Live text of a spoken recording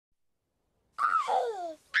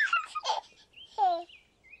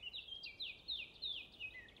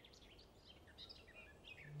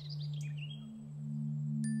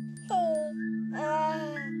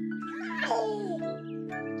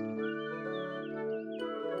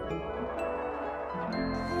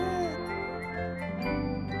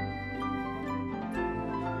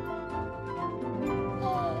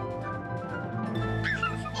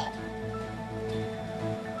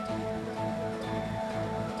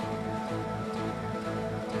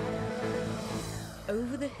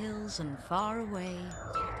Over the hills and far away,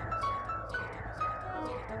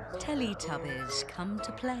 Teletubbies come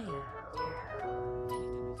to play.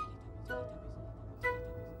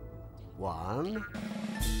 1,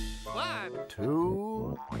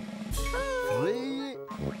 2, 3,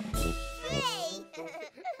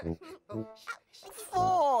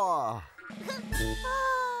 4.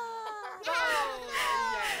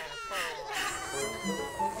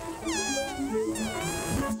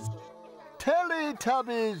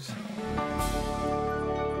 Teletubbies!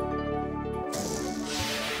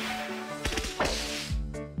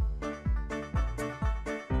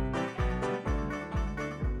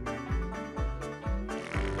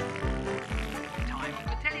 Time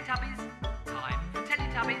for Teletubbies. Time for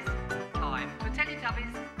Teletubbies. Time for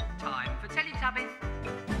Teletubbies. Time for Teletubbies.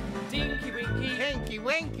 Tinky Winky. Tinky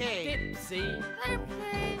Winky. Dipsy.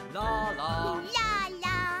 La La. La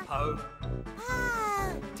la. Po.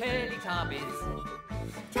 Ah. Teletubbies.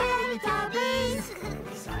 Teletubbies.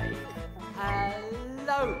 Say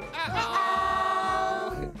hello.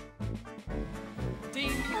 Uh-oh.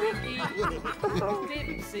 Tinky Winky.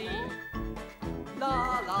 Dipsy. La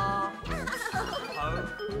La. Po.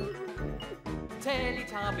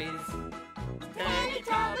 Teletubbies.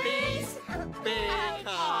 Teletubbies. Big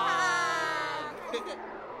hug.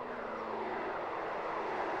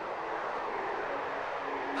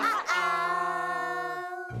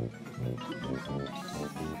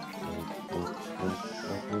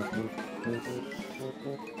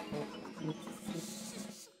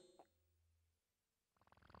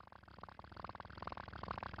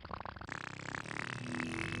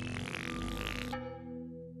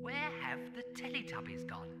 Where have the Teletubbies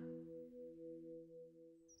gone?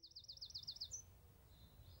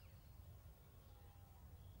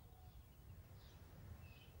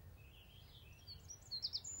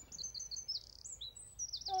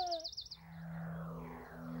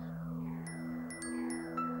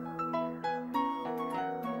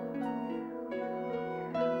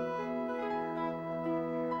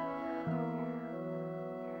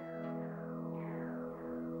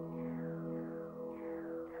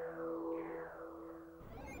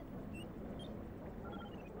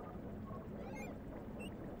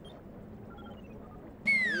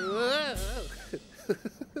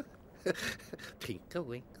 Tinkle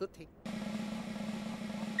winkle tinkle.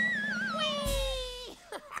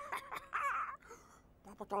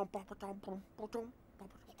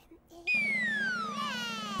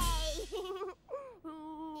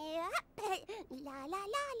 La la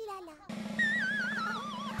la la la.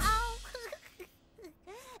 Oh.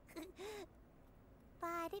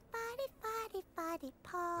 Body body body body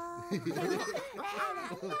paw.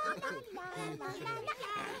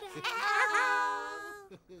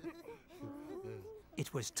 It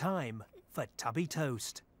was time for Tubby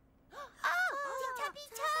Toast. Tubby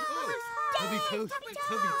toast! Tubby toast! Tubby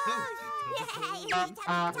Tubby toast! Yay! Tubby toast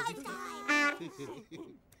time!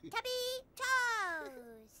 Tubby toast!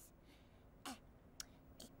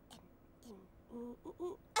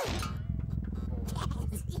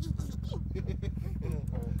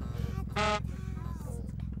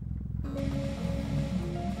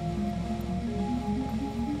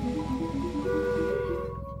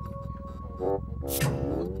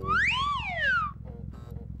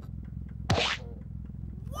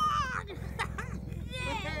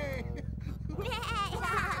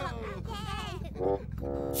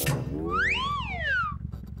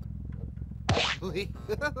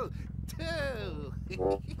 Two.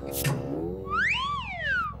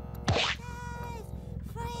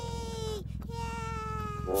 Free! Yeah!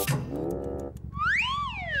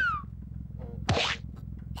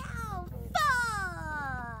 Oh, 4!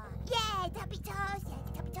 Yeah, Tubby toast! Yeah,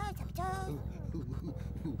 Tubby toast, Tubby toast!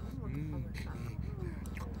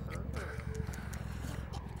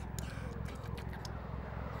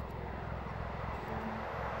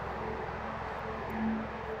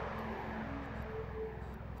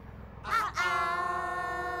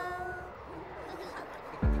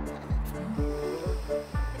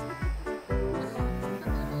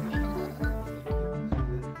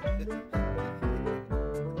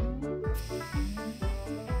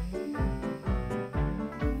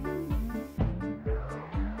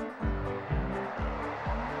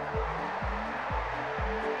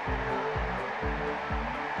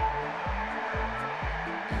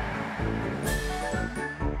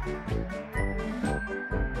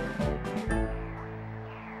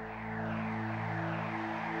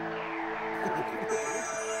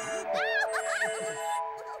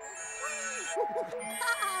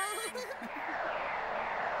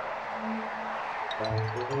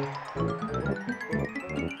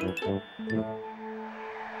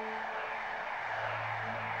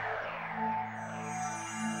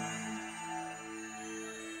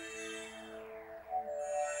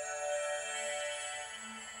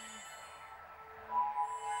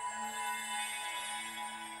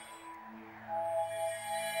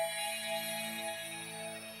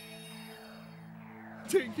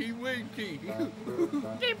 Tinky Winky.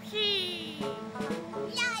 Dipsy!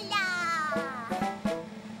 La la.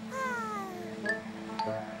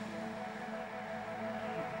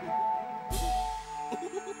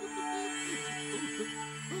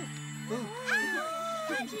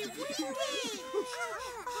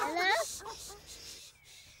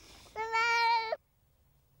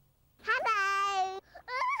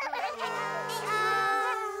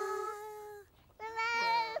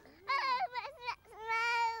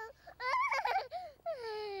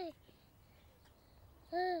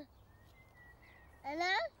 Hello?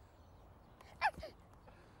 Hello?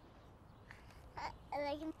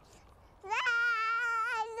 Hello?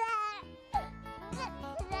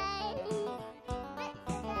 Hello?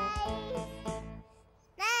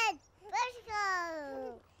 Dad, let's go.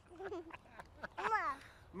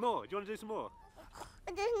 More? Do you want to do some more?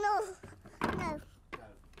 There's no.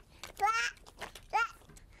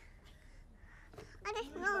 I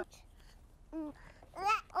just know.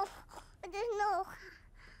 There's no.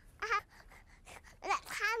 Let's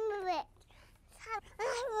hammer it. Hammer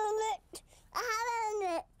it.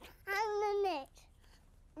 Hammer it. Hammer it.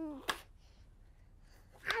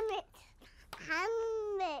 Hammer it.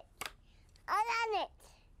 Hammer it.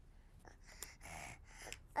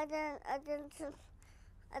 I done it.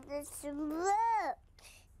 I done some work.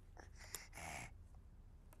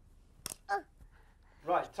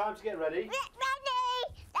 Right, time to get ready. Ready!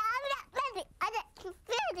 I'm not ready. I'm not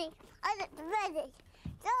ready. I'm not ready.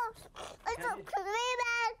 So, I Can don't you- come in.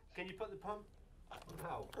 Can you put the pump?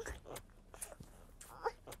 How?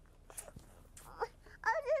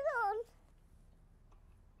 I'll do it on.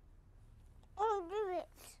 I'll do it.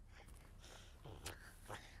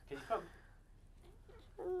 Can you pump?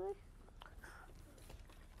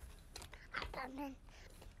 Up and down.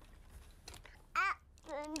 Up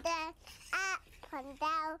and down. Up and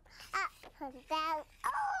down. Up and down. Oh!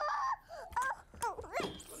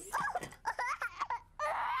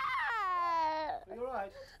 Are you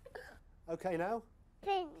alright? Okay now.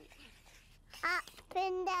 Pin. Up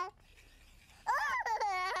and down.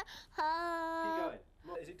 Keep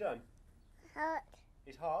going. Is it done? Hurt.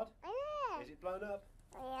 It's hard. Yeah. Is it blown up?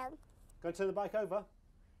 I am. Go and turn the bike over.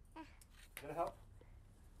 Gonna help?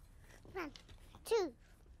 1, 2,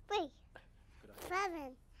 3,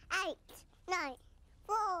 7, 8, 9,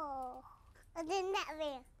 4. I did that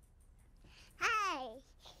wheel. Hey,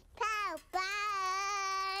 pow,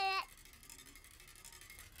 bye.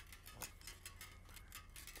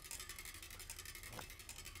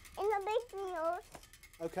 In the big wheels.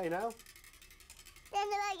 Okay now. Then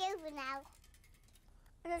the leg over now.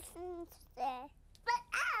 Listen there. But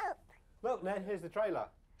out! Look, Ned, here's the trailer.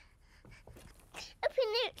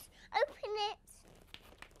 Open it! Open it!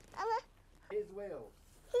 Here's the wheel.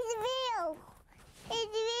 He's real!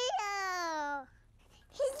 He's real!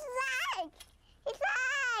 His leg! His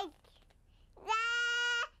leg! There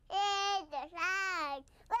is the leg!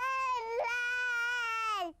 One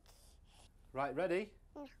leg! Right, ready?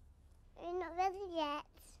 We're not ready yet.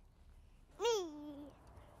 Me!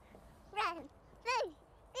 Run! Me!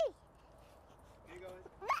 Me! You going?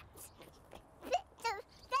 Let's!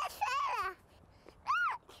 That's Sarah!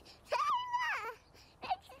 Look! Sarah!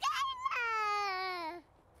 It's Sarah!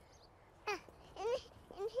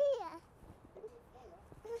 In here.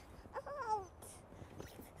 Oh.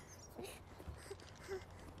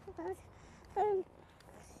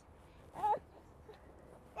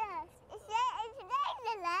 Yes, it's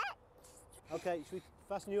Sarah. Okay, should we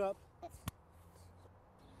fasten you up?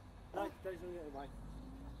 No, don't do it away.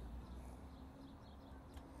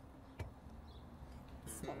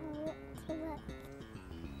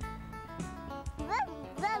 Rum,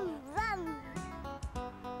 rum, rum.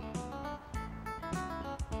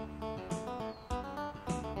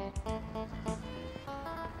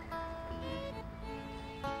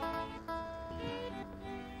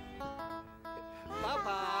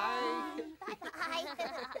 Bye-bye.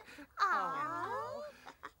 Aww.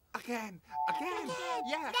 Again.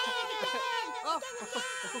 Yeah. Oh.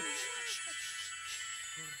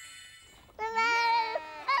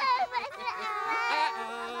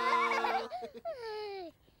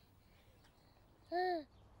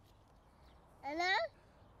 Hello?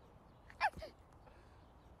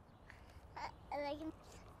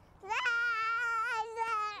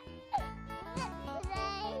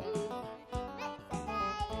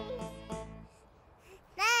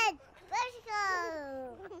 Dad, let's go.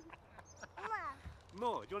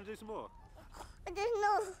 More? Do you want to do some more? There's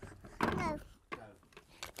no. No.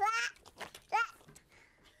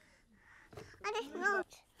 I just know.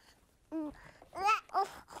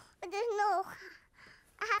 There's no.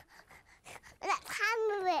 Let's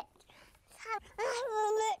hammer it. Hammer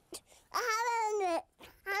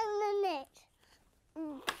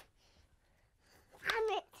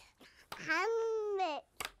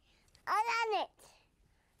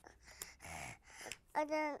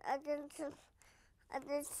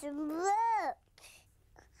did some work.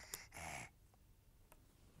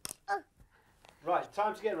 Oh. Right,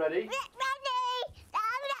 time to get ready. Ready! I'm not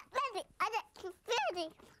ready. I'm not ready.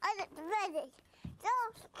 I'm not ready. So,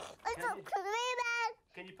 I Can don't you- come in.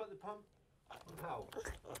 Can you put the pump? How?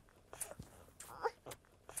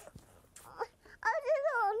 I'll do it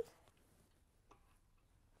on.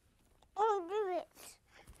 I'll do it.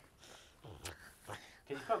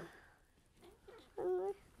 Can you pump?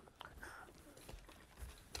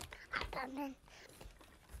 Up and down.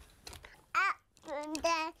 Up and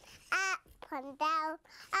down. Up and down.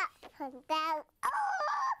 Up and down. Oh!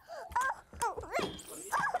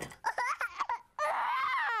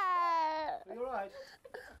 Are you all right?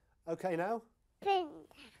 Okay now. Pin.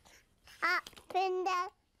 Up and down.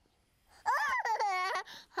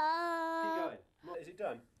 Keep going. Is it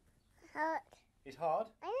done? Hurt. It's hard.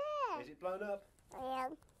 Yeah. Is it blown up? I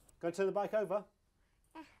am. Going to turn the bike over?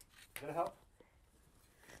 Gonna help?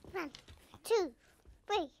 1, 2,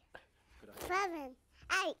 3, Good idea. 7,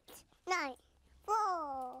 8, 9, 4.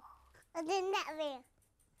 I did that wheel.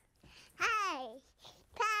 Hey,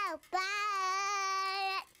 pow,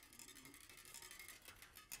 bye.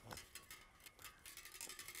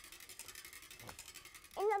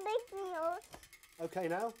 In the big wheels, Okay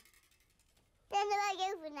now. then the bike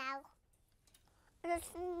over now.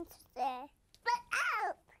 Listen to there. But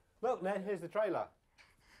out! Look, Ned, here's the trailer.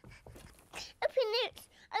 Open it!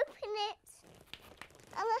 Open it!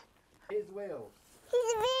 Here's the wheels.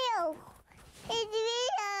 He's real! He's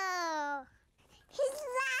real! His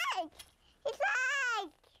leg! His leg!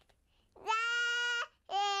 There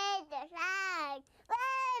is the leg!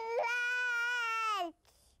 One leg!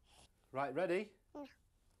 Right, ready?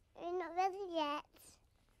 We're not ready yet.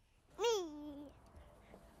 Me!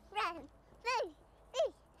 Run! Me! Me!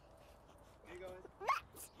 You going?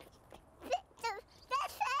 That's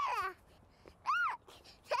Taylor! Look!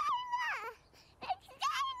 Taylor! It's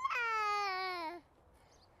Taylor!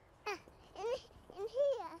 In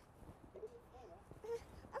here.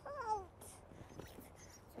 Oh.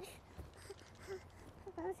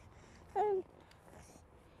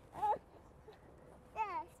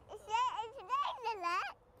 Yes, it's Taylor,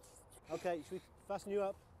 look. Okay, should we fasten you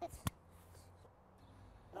up? No,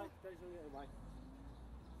 don't do it away.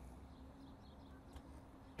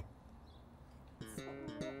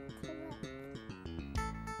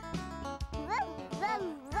 Vroom,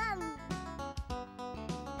 vroom, vroom.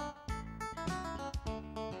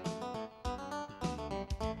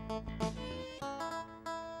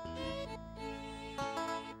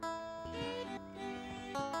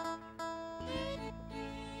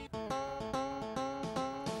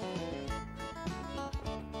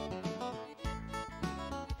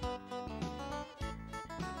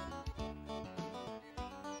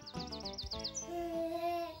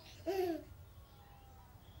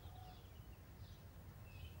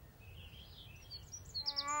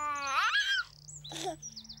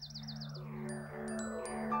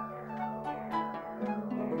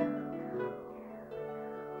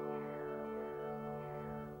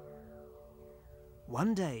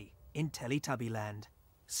 One day, in Teletubbyland,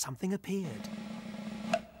 something appeared.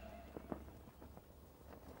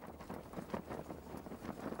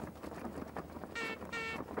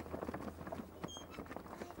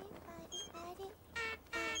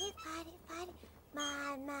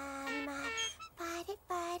 Man, man, man. Party,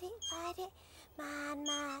 party, party. Man,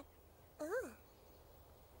 man. Ooh.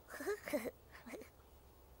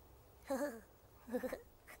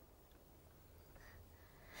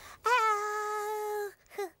 Oh,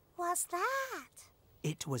 what's that?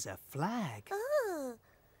 It was a flag. Ooh,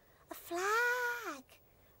 a flag.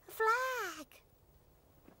 A flag.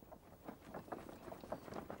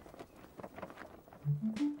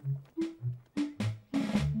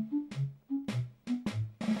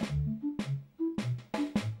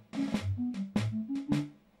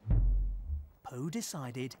 Pooh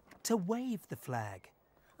decided to wave the flag.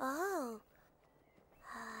 Oh.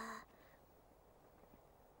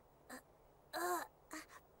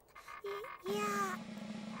 Yeah.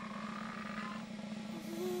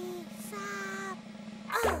 Stop.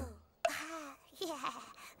 Oh. Yeah.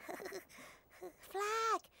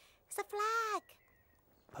 Flag. It's a flag.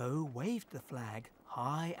 Pooh waved the flag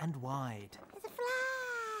high and wide. It's a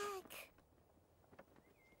flag.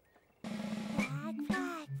 Flag,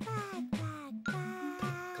 flag, flag, flag,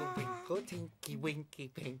 Winkle, flag. winkle, tinky, winky,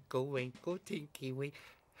 winkle, winkle, tinky, wink.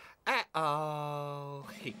 Uh-oh.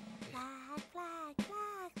 Flag, flag,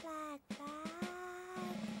 flag, flag, flag.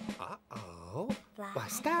 Uh-oh. Flag,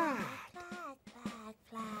 What's that? Flag, flag,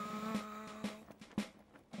 flag.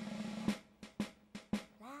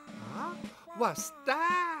 Huh? What's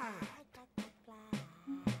that?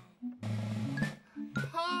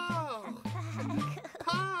 Paul!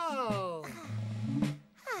 Paul!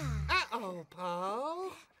 Uh-oh,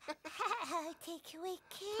 Paul. Hello, Tinky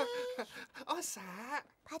Winky. What's that?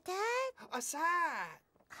 Pardon? What's that?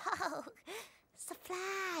 Oh, it's the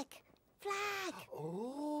flag. Flag.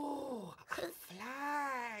 Oh, a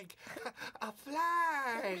flag. A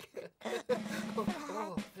flag.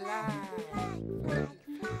 Oh, flag.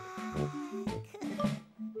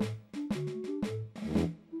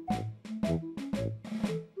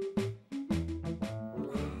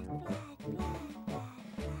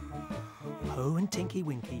 Po and Tinky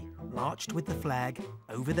Winky marched with the flag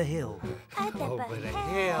over the hill. Over the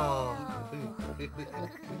hill.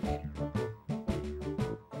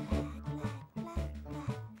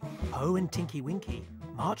 Po and Tinky Winky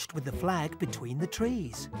marched with the flag between the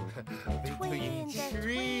trees. Between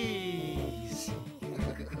trees.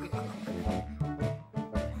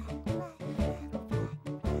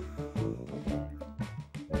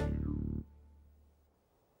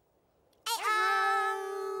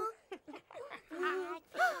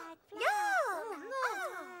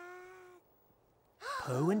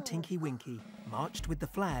 Po and Tinky Winky marched with the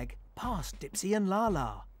flag past Dipsy and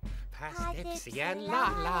Laa-Laa. Past Dipsy and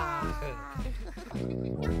Laa-Laa.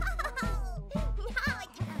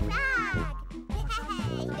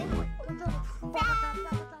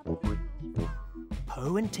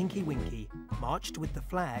 Po and Tinky Winky marched with the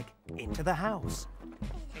flag into the house.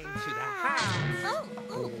 Into the house.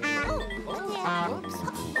 Whoops.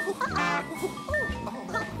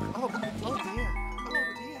 Oh dear.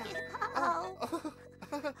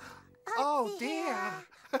 Oh dear.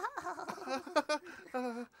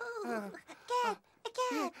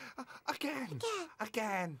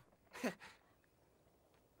 Again.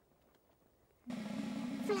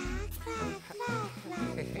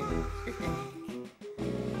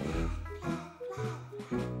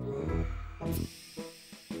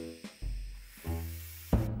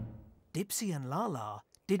 Dipsy and Laa-Laa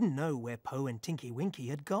didn't know where Po and Tinky Winky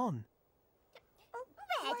had gone.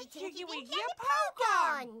 Where did Tinky Winky and Po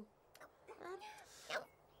gone?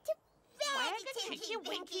 Where did Tinky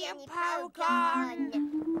Winky and Po gone?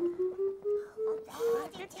 Where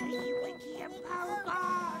did Tinky Winky and Po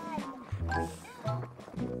gone?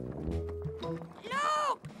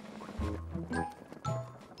 Look!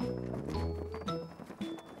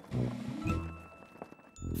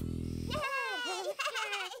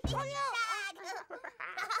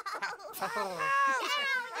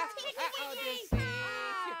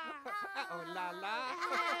 Oh, Laa-Laa.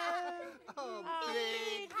 Oh,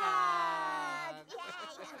 big hug.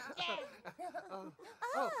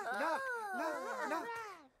 Oh, look.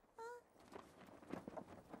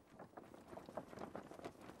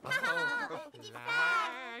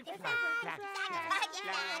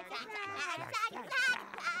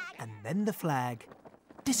 And then the flag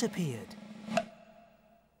disappeared.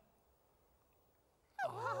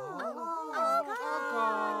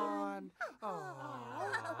 Gone.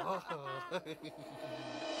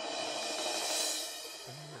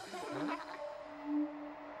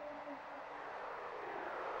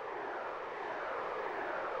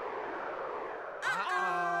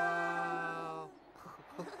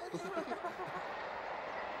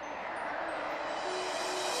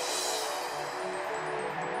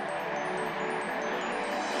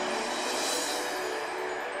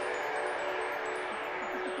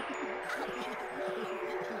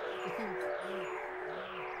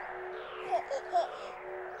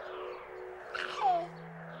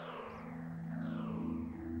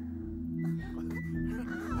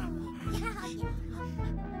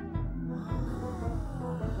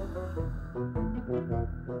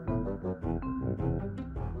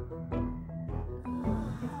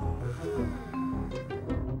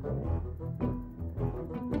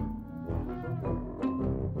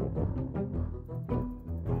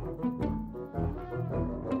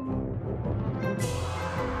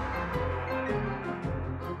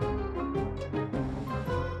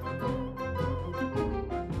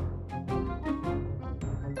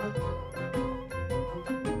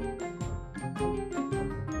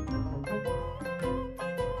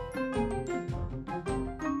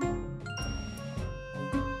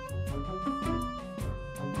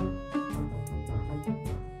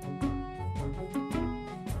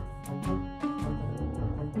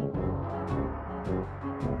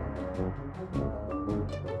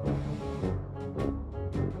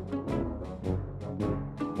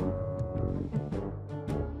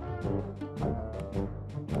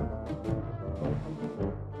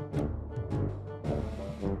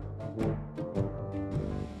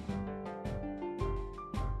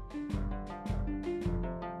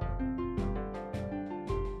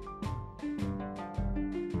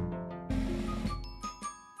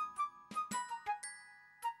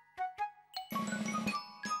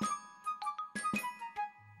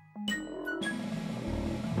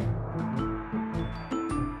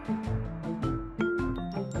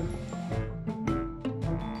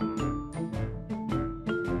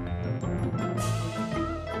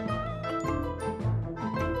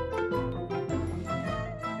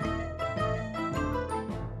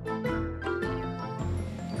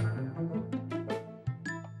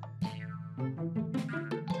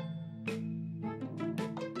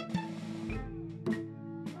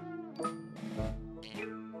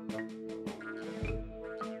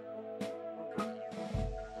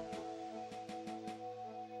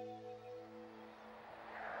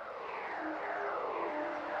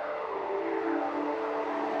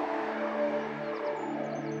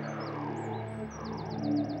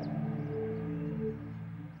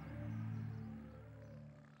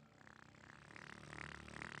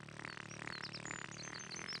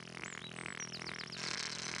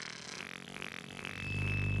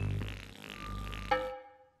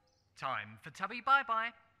 Time for Tubby bye-bye.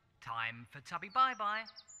 Time for Tubby bye-bye.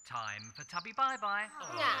 Time for Tubby bye-bye.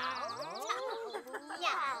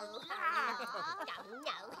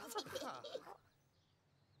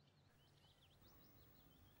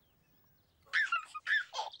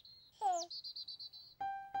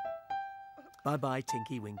 Bye-bye,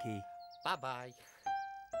 Tinky Winky. Bye-bye.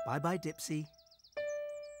 Bye-bye, Dipsy.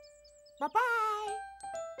 Bye-bye.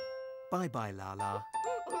 Bye-bye, Lala.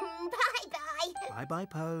 Bye-bye. Bye-bye,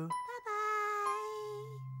 Po.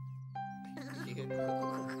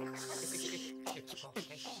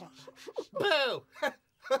 Boo!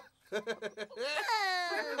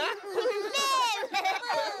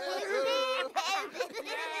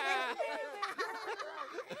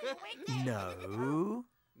 No.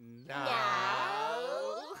 No.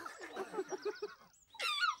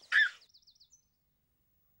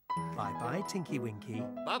 Bye-bye, Tinky Winky.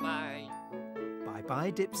 Bye-bye.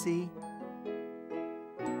 Bye-bye, Dipsy.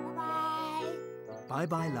 Bye-bye.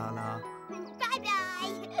 Bye-bye, Lala. Bye-bye.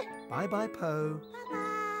 Bye-bye, Po.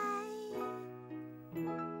 Bye-bye.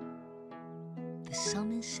 The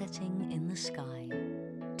sun is setting in the sky.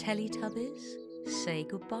 Teletubbies, say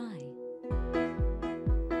goodbye.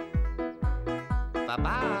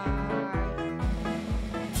 Bye-bye.